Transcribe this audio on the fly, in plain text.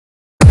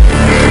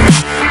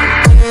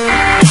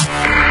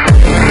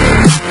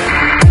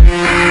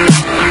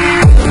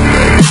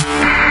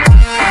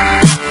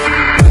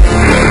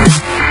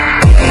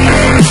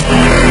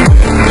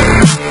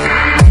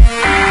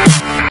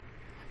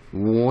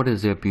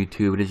What is up,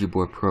 YouTube? It is your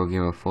boy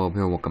ProGamerFob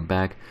here. Welcome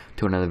back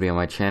to another video on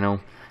my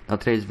channel. Now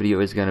today's video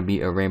is going to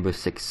be a Rainbow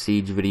Six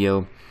Siege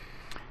video,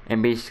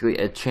 and basically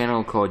a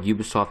channel called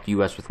Ubisoft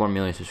US with 1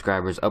 million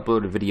subscribers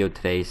uploaded a video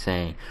today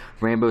saying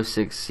Rainbow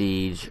Six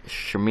Siege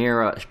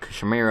Chimera,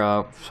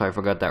 sorry I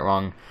forgot that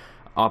wrong,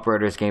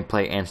 operators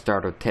gameplay and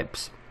starter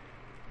tips,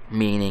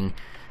 meaning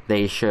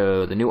they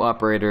show the new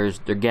operators,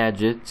 their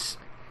gadgets,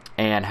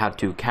 and how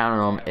to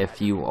counter them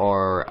if you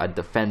are a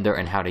defender,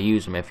 and how to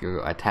use them if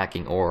you're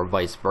attacking, or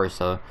vice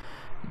versa,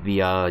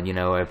 via, you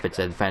know, if it's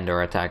a defender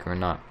or attacker or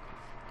not.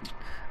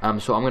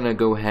 So I'm gonna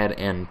go ahead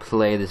and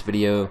play this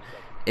video.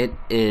 It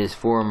is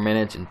 4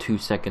 minutes and 2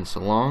 seconds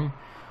long.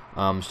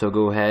 So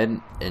go ahead,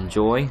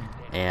 enjoy,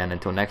 and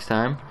until next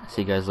time,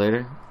 see you guys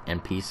later,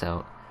 and peace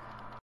out.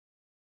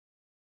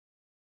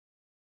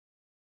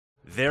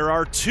 There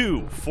are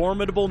two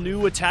formidable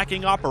new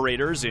attacking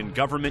operators in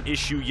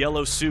government-issue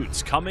yellow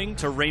suits coming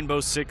to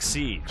Rainbow Six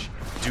Siege.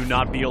 Do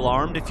not be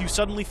alarmed if you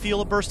suddenly feel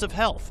a burst of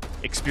health,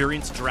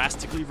 experience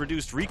drastically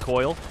reduced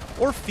recoil,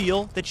 or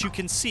feel that you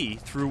can see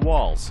through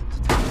walls.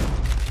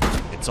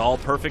 It's all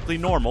perfectly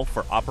normal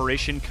for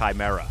Operation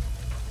Chimera.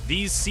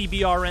 These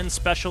CBRN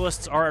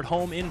specialists are at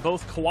home in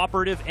both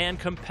cooperative and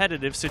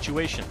competitive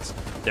situations.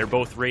 They're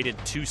both rated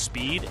 2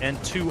 speed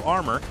and 2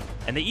 armor,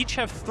 and they each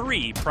have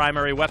 3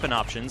 primary weapon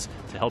options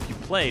to help you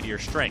play to your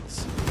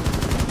strengths.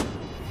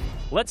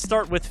 Let's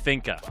start with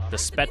Finka, the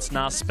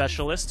Spetsnaz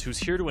specialist who's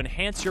here to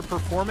enhance your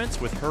performance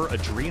with her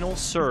Adrenal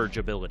Surge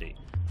ability.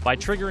 By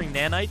triggering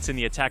nanites in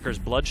the attacker's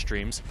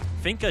bloodstreams,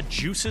 Finka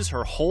juices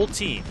her whole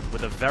team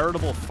with a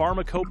veritable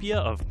pharmacopoeia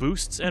of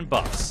boosts and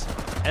buffs.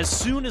 As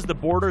soon as the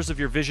borders of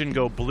your vision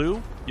go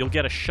blue, you'll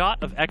get a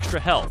shot of extra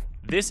health.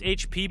 This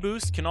HP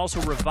boost can also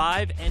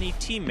revive any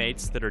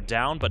teammates that are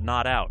down but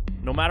not out,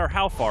 no matter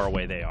how far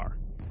away they are.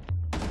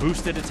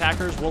 Boosted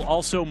attackers will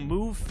also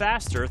move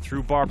faster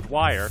through barbed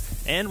wire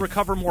and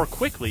recover more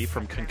quickly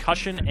from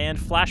concussion and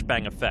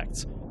flashbang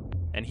effects.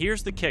 And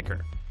here's the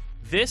kicker.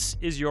 This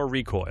is your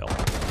recoil.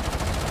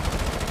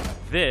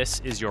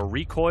 This is your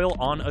recoil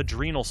on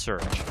Adrenal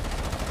Surge.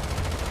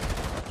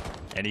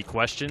 Any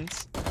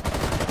questions?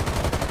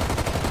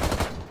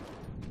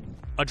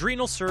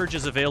 Adrenal Surge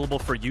is available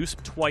for use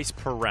twice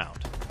per round.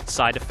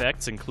 Side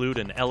effects include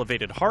an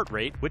elevated heart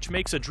rate, which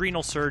makes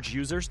Adrenal Surge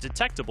users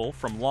detectable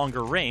from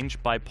longer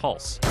range by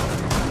pulse.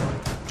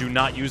 Do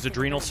not use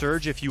Adrenal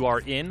Surge if you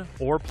are in,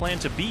 or plan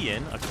to be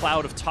in, a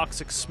cloud of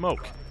toxic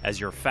smoke, as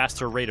your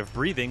faster rate of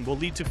breathing will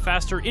lead to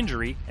faster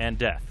injury and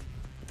death.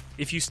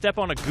 If you step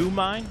on a goo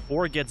mine,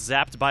 or get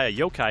zapped by a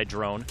yokai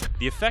drone,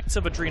 the effects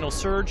of Adrenal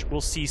Surge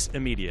will cease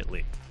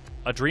immediately.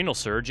 Adrenal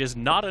Surge is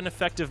not an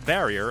effective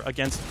barrier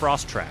against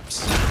frost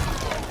traps.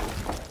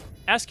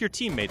 Ask your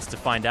teammates to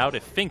find out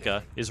if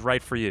Finka is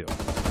right for you.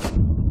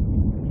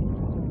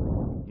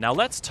 Now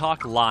let's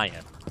talk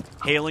Lion.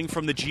 Hailing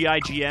from the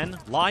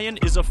GIGN, Lion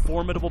is a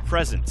formidable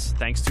presence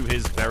thanks to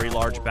his very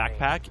large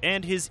backpack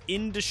and his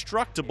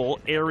indestructible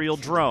aerial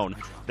drone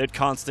that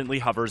constantly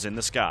hovers in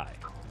the sky.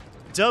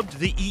 Dubbed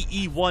the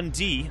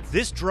EE-1D,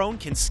 this drone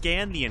can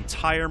scan the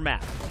entire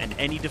map, and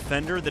any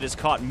defender that is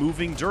caught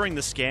moving during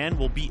the scan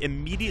will be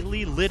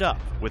immediately lit up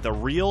with a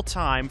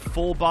real-time,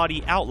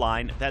 full-body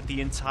outline that the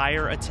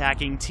entire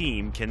attacking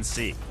team can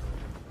see.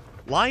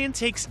 Lion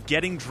takes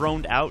getting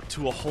droned out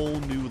to a whole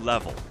new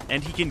level,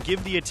 and he can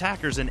give the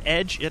attackers an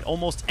edge at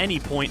almost any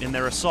point in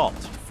their assault,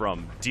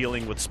 from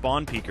dealing with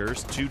spawn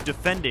peekers to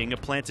defending a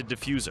planted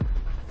diffuser.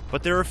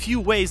 But there are a few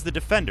ways the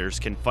defenders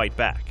can fight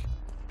back.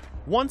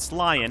 Once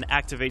Lion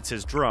activates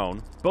his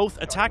drone,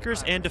 both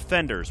attackers and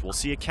defenders will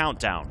see a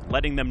countdown,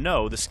 letting them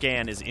know the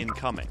scan is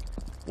incoming.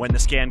 When the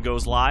scan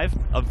goes live,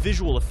 a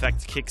visual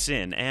effect kicks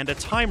in, and a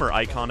timer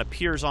icon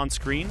appears on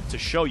screen to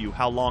show you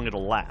how long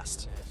it'll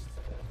last.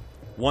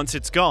 Once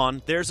it's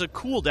gone, there's a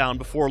cooldown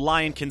before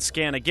Lion can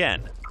scan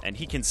again, and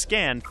he can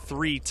scan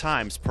 3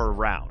 times per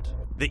round.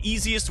 The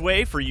easiest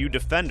way for you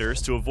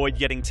defenders to avoid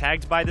getting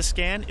tagged by the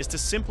scan is to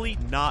simply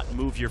not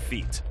move your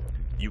feet.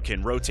 You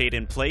can rotate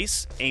in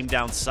place, aim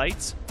down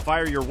sights,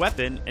 fire your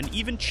weapon, and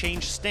even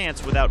change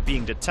stance without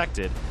being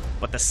detected,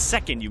 but the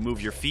second you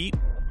move your feet,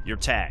 you're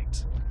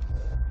tagged.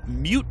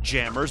 Mute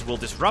jammers will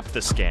disrupt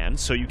the scan,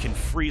 so you can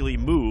freely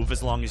move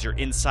as long as you're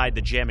inside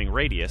the jamming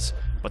radius,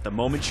 but the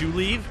moment you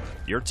leave,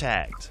 you're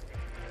tagged.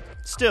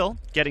 Still,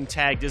 getting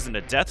tagged isn't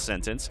a death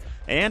sentence,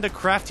 and a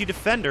crafty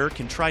defender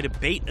can try to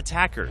bait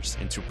attackers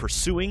into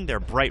pursuing their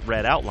bright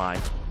red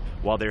outline,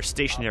 while their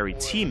stationary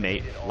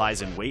teammate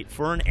lies in wait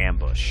for an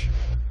ambush.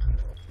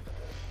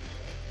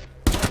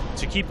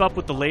 To keep up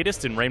with the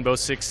latest in Rainbow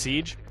Six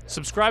Siege,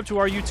 subscribe to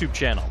our YouTube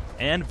channel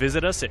and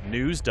visit us at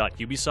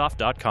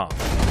news.ubisoft.com.